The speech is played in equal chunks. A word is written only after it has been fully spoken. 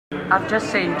I've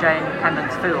just seen Jane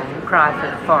Hammond's film, Cry for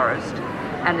the Forest,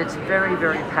 and it's very,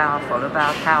 very powerful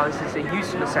about how this is a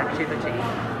useless activity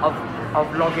of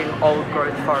logging old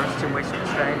growth forests in Western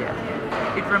Australia.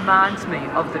 It reminds me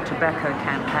of the tobacco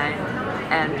campaign,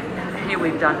 and here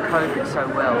we've done COVID so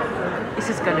well. This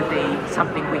is going to be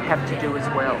something we have to do as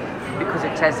well, because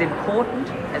it's as important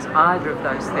as either of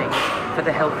those things for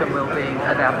the health and well-being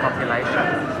of our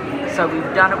population. So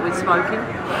we've done it with smoking,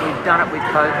 we've done it with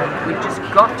COVID, we've just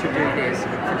got to do this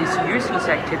for this useless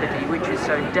activity which is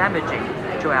so damaging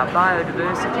to our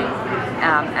biodiversity,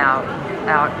 our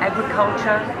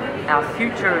agriculture, our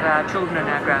future of our children and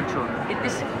our grandchildren.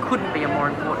 This couldn't be a more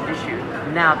important issue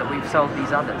now that we've solved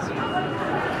these others.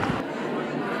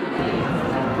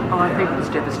 Oh, I think it was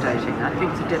devastating. I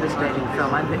think it's a devastating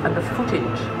film, and the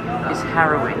footage is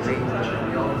harrowingly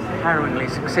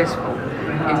successful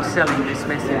in selling this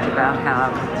message about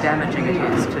how damaging it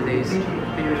is to these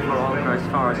beautiful old-growth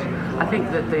forests. I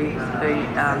think that the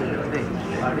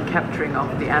capturing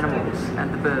of the animals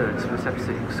and the birds was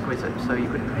absolutely exquisite. So you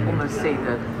could almost see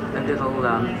the little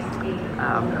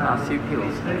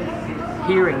marsupials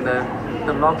hearing the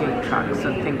logging trucks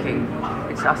and thinking,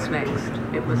 it's us next.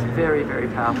 It was very, very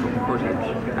powerful footage,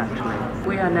 actually.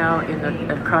 We are now in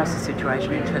a crisis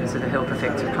situation in terms of the health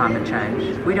effects of climate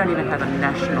change. We don't even have a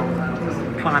national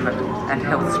climate and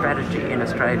health strategy in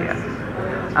Australia.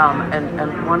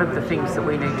 And one of the things that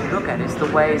we need to look at is the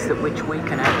ways that which we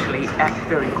can actually act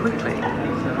very quickly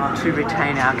to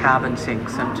retain our carbon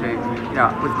sinks and to,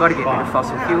 we've got to get rid of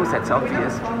fossil fuels, that's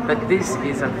obvious, but this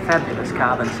is a fabulous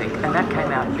carbon sink, and that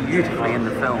came out beautifully in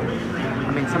the film.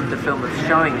 I mean, some of the film is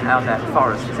showing how that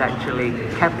forest is actually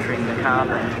capturing the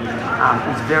carbon.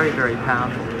 It's very, very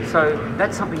powerful. So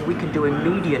that's something we can do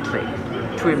immediately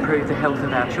to improve the health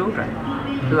of our children,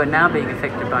 who are now being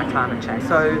affected by climate change.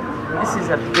 So this is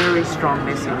a very strong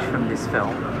message from this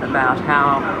film about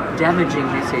how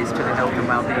damaging this is to the health and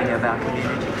well-being of our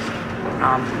communities.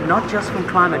 Not just from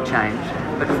climate change,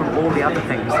 but from all the other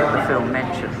things that the film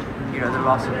mentioned. The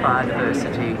loss of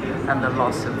biodiversity and the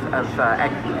loss of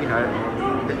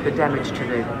the damage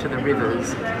to the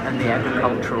rivers and the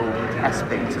agricultural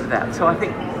aspects of that. So I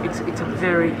think it's a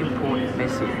very important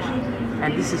message,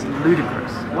 and this is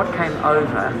ludicrous. What came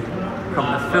over from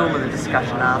the film and the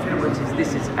discussion afterwards is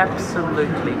this is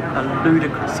absolutely a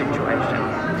ludicrous situation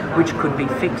which could be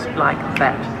fixed like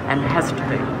that, and has to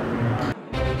be.